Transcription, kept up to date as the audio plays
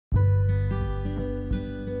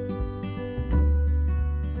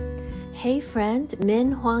Hey friend,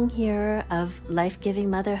 Min Hwang here of Life-Giving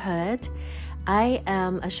Motherhood. I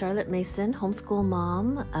am a Charlotte Mason homeschool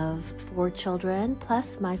mom of 4 children,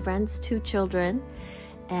 plus my friend's 2 children.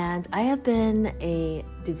 And I have been a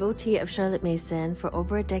devotee of Charlotte Mason for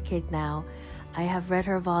over a decade now. I have read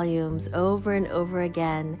her volumes over and over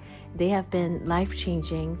again. They have been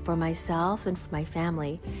life-changing for myself and for my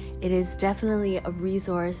family. It is definitely a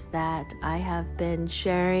resource that I have been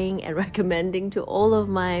sharing and recommending to all of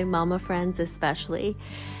my mama friends especially.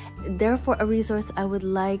 Therefore, a resource I would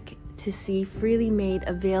like to see freely made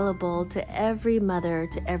available to every mother,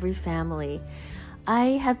 to every family. I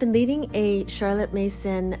have been leading a Charlotte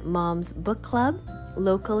Mason Moms Book Club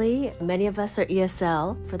locally. Many of us are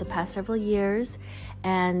ESL for the past several years.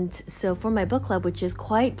 And so for my book club, which is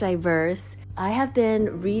quite diverse, I have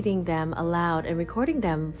been reading them aloud and recording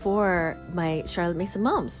them for my Charlotte Mason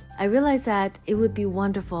moms. I realized that it would be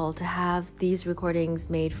wonderful to have these recordings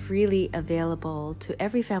made freely available to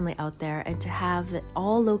every family out there and to have it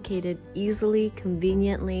all located easily,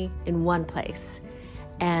 conveniently in one place.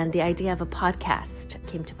 And the idea of a podcast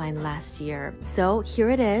came to mind last year. So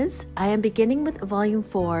here it is. I am beginning with volume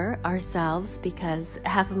 4 ourselves because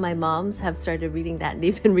half of my moms have started reading that and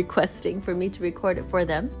they've been requesting for me to record it for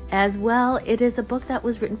them. As well, it is a book that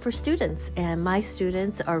was written for students, and my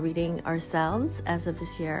students are reading ourselves as of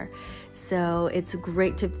this year. So it's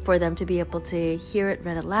great for them to be able to hear it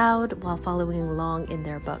read aloud while following along in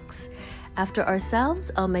their books. After ourselves,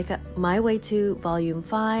 I'll make my way to volume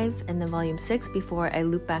 5 and then volume 6 before I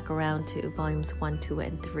loop back around to volumes 1, 2,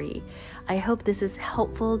 and 3. I hope this is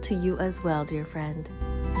helpful to you as well, dear friend.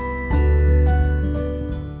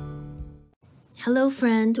 Hello,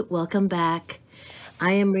 friend. Welcome back.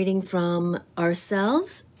 I am reading from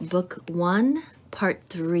Ourselves, Book 1, Part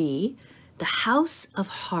 3, The House of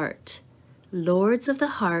Heart, Lords of the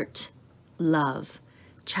Heart, Love,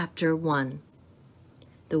 Chapter 1.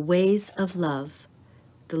 The ways of love,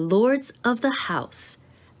 the lords of the house.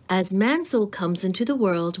 As man's soul comes into the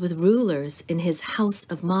world with rulers in his house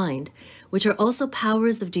of mind, which are also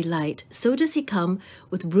powers of delight, so does he come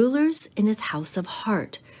with rulers in his house of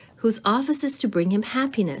heart, whose office is to bring him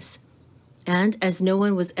happiness. And as no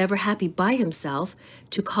one was ever happy by himself,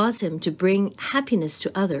 to cause him to bring happiness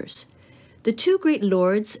to others. The 2 great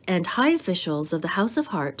lords and high officials of the house of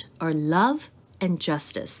heart are love and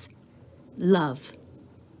justice. Love.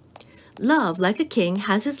 Love, like a king,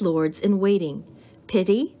 has his lords in waiting: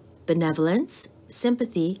 pity, benevolence,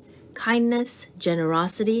 sympathy, kindness,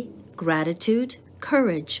 generosity, gratitude,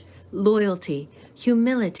 courage, loyalty,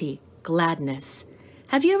 humility, gladness.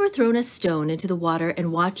 Have you ever thrown a stone into the water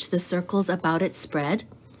and watched the circles about it spread?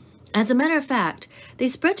 As a matter of fact, they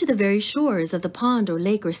spread to the very shores of the pond or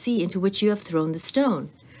lake or sea into which you have thrown the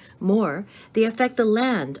stone. More, they affect the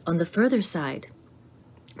land on the further side.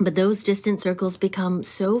 But those distant circles become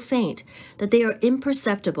so faint that they are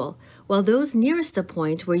imperceptible, while those nearest the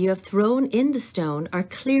point where you have thrown in the stone are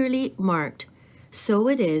clearly marked. So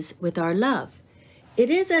it is with our love. It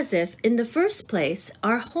is as if, in the first place,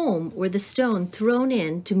 our home were the stone thrown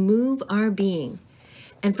in to move our being.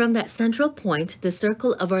 And from that central point, the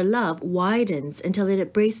circle of our love widens until it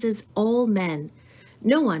embraces all men.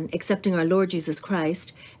 No one, excepting our Lord Jesus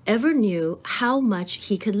Christ, ever knew how much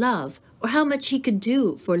he could love, or how much he could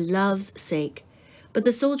do for love's sake. But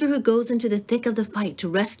the soldier who goes into the thick of the fight to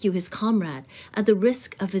rescue his comrade at the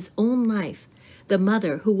risk of his own life, the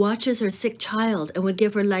mother who watches her sick child and would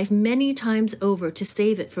give her life many times over to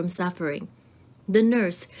save it from suffering, the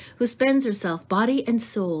nurse who spends herself body and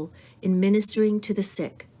soul in ministering to the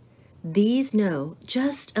sick, these know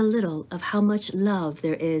just a little of how much love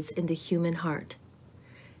there is in the human heart.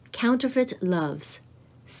 Counterfeit loves,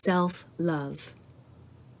 self-love.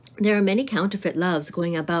 There are many counterfeit loves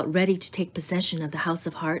going about ready to take possession of the house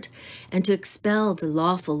of heart and to expel the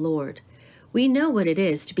lawful Lord. We know what it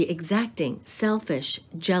is to be exacting, selfish,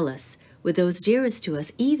 jealous with those dearest to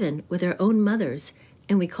us, even with our own mothers,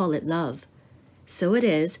 and we call it love. So it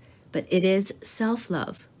is, but it is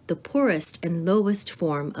self-love, the poorest and lowest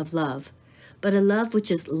form of love, but a love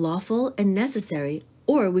which is lawful and necessary,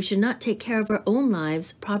 or we should not take care of our own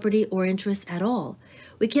lives, property, or interests at all.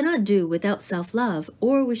 We cannot do without self-love,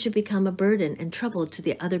 or we should become a burden and trouble to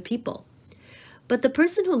the other people. But the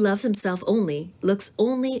person who loves himself only, looks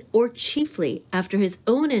only or chiefly after his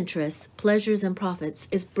own interests, pleasures, and profits,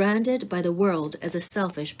 is branded by the world as a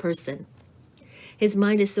selfish person. His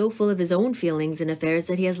mind is so full of his own feelings and affairs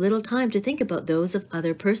that he has little time to think about those of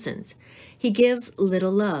other persons. He gives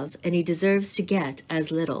little love, and he deserves to get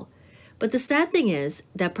as little. But the sad thing is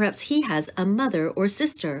that perhaps he has a mother or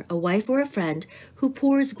sister, a wife or a friend, who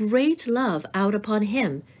pours great love out upon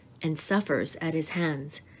him and suffers at his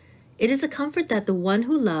hands. It is a comfort that the one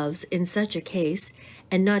who loves in such a case,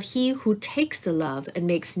 and not he who takes the love and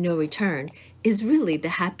makes no return, is really the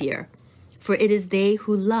happier. For it is they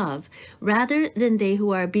who love, rather than they who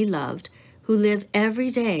are beloved, who live every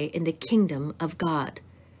day in the kingdom of God.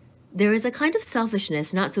 There is a kind of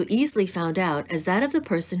selfishness not so easily found out as that of the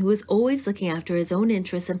person who is always looking after his own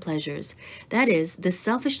interests and pleasures. That is, the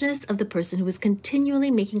selfishness of the person who is continually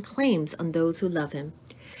making claims on those who love him.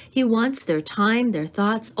 He wants their time, their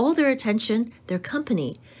thoughts, all their attention, their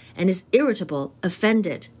company, and is irritable,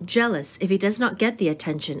 offended, jealous if he does not get the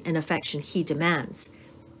attention and affection he demands.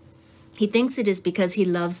 He thinks it is because he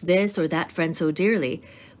loves this or that friend so dearly,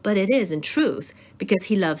 but it is, in truth, because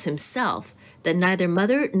he loves himself, that neither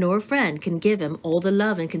mother nor friend can give him all the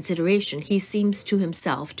love and consideration he seems to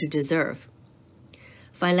himself to deserve.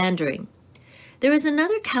 Philandering. There is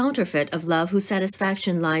another counterfeit of love whose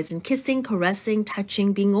satisfaction lies in kissing, caressing,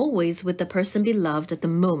 touching, being always with the person beloved at the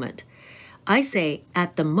moment. I say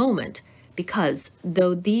at the moment because,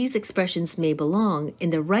 though these expressions may belong in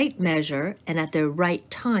the right measure and at the right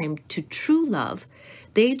time to true love,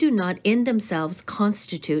 they do not in themselves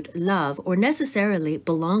constitute love or necessarily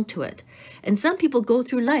belong to it. And some people go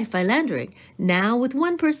through life philandering, now with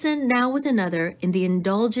one person, now with another, in the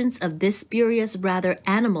indulgence of this spurious, rather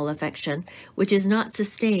animal affection, which is not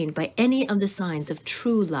sustained by any of the signs of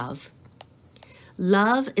true love.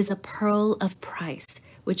 Love is a pearl of price,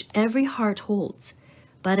 which every heart holds.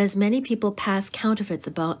 But as many people pass counterfeits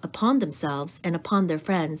upon themselves and upon their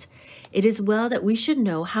friends, it is well that we should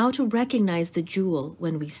know how to recognize the jewel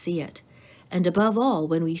when we see it, and above all,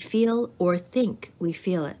 when we feel or think we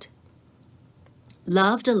feel it.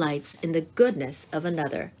 Love delights in the goodness of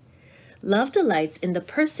another. Love delights in the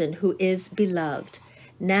person who is beloved.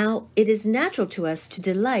 Now, it is natural to us to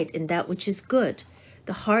delight in that which is good.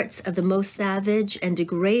 The hearts of the most savage and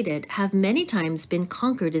degraded have many times been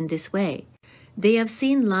conquered in this way. They have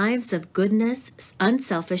seen lives of goodness,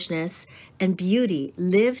 unselfishness, and beauty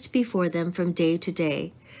lived before them from day to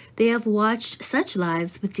day. They have watched such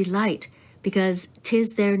lives with delight, because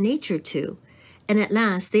 'tis their nature to. And at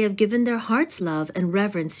last they have given their heart's love and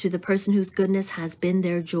reverence to the person whose goodness has been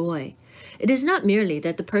their joy. It is not merely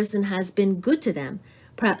that the person has been good to them.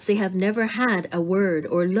 Perhaps they have never had a word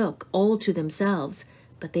or look all to themselves,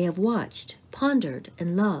 but they have watched, pondered,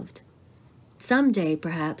 and loved. Some day,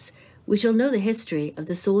 perhaps, we shall know the history of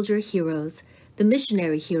the soldier heroes, the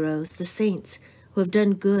missionary heroes, the saints, who have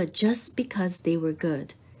done good just because they were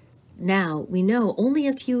good. Now we know only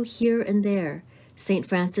a few here and there, St.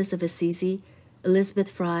 Francis of Assisi,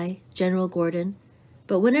 Elizabeth Fry, General Gordon.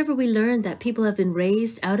 But whenever we learn that people have been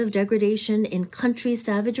raised out of degradation in countries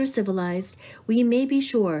savage or civilized, we may be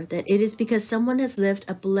sure that it is because someone has lived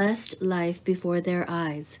a blessed life before their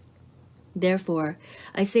eyes. Therefore,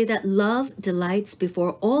 I say that love delights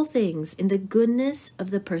before all things in the goodness of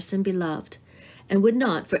the person beloved, and would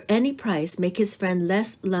not for any price make his friend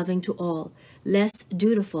less loving to all, less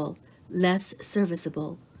dutiful, less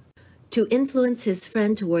serviceable. To influence his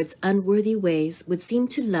friend towards unworthy ways would seem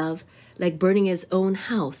to love like burning his own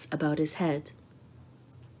house about his head.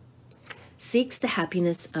 Seeks the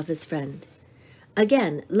happiness of his friend.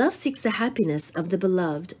 Again, love seeks the happiness of the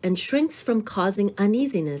beloved and shrinks from causing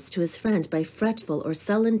uneasiness to his friend by fretful or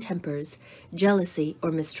sullen tempers, jealousy,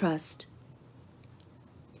 or mistrust.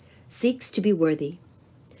 Seeks to be worthy.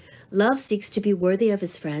 Love seeks to be worthy of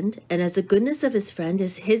his friend, and as the goodness of his friend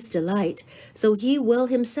is his delight, so he will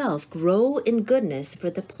himself grow in goodness for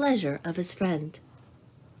the pleasure of his friend.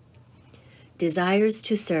 Desires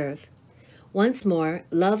to serve. Once more,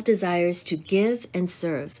 love desires to give and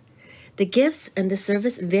serve. The gifts and the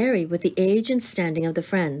service vary with the age and standing of the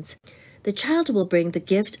friends. The child will bring the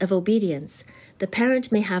gift of obedience. The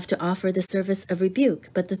parent may have to offer the service of rebuke,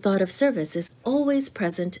 but the thought of service is always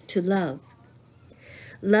present to love.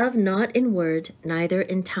 Love not in word, neither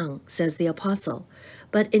in tongue, says the apostle,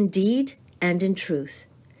 but in deed and in truth.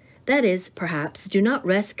 That is, perhaps, do not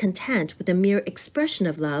rest content with a mere expression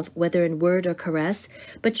of love, whether in word or caress,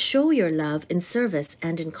 but show your love in service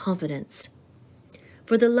and in confidence.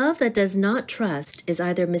 For the love that does not trust is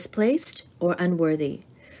either misplaced or unworthy.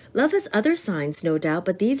 Love has other signs, no doubt,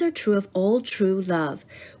 but these are true of all true love,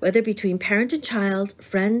 whether between parent and child,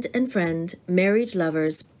 friend and friend, married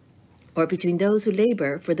lovers, or between those who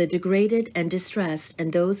labor for the degraded and distressed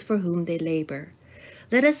and those for whom they labor.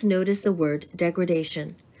 Let us notice the word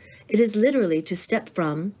degradation. It is literally to step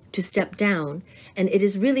from, to step down, and it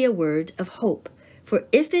is really a word of hope. For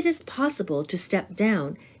if it is possible to step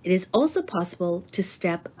down, it is also possible to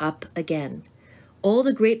step up again. All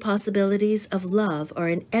the great possibilities of love are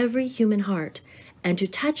in every human heart, and to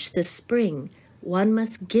touch the spring, one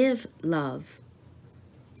must give love.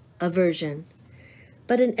 aversion.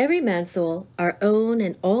 But in every man's soul, our own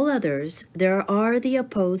and all others, there are the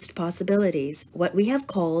opposed possibilities, what we have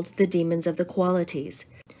called the demons of the qualities.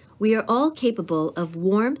 We are all capable of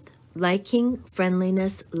warmth, liking,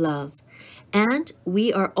 friendliness, love. And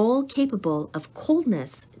we are all capable of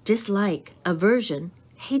coldness, dislike, aversion,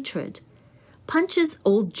 hatred. Punch's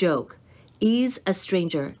old joke, "Ease a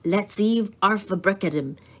stranger, let's Eve arf a brick at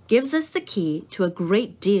him," gives us the key to a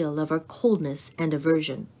great deal of our coldness and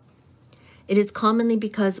aversion. It is commonly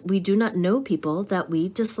because we do not know people that we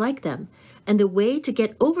dislike them, and the way to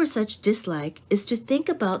get over such dislike is to think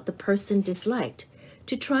about the person disliked,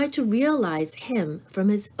 to try to realize him from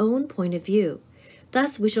his own point of view.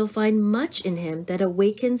 Thus, we shall find much in him that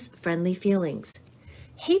awakens friendly feelings.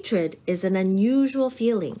 Hatred is an unusual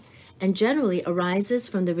feeling and generally arises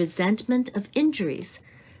from the resentment of injuries.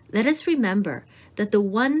 Let us remember that the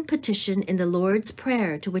one petition in the Lord's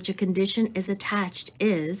Prayer to which a condition is attached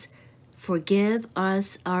is, "Forgive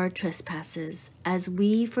us our trespasses, as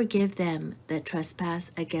we forgive them that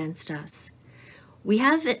trespass against us." We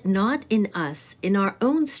have it not in us, in our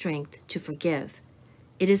own strength, to forgive.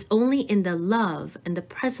 It is only in the love and the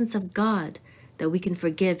presence of God that we can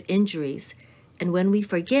forgive injuries, and when we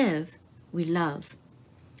forgive, we love.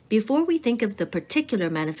 Before we think of the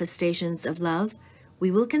particular manifestations of love,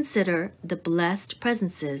 we will consider the blessed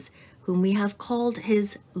presences whom we have called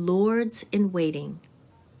His Lords in waiting.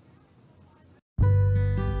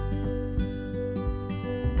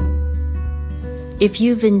 If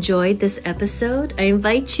you've enjoyed this episode, I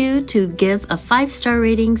invite you to give a 5-star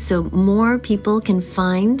rating so more people can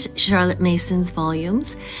find Charlotte Mason's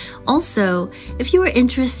volumes. Also, if you are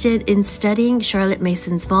interested in studying Charlotte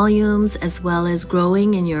Mason's volumes as well as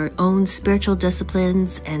growing in your own spiritual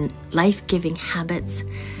disciplines and life-giving habits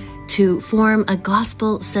to form a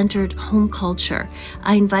gospel-centered home culture,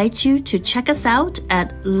 I invite you to check us out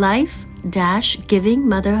at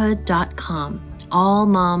life-givingmotherhood.com. All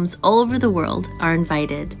moms all over the world are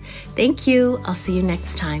invited. Thank you. I'll see you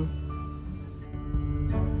next time.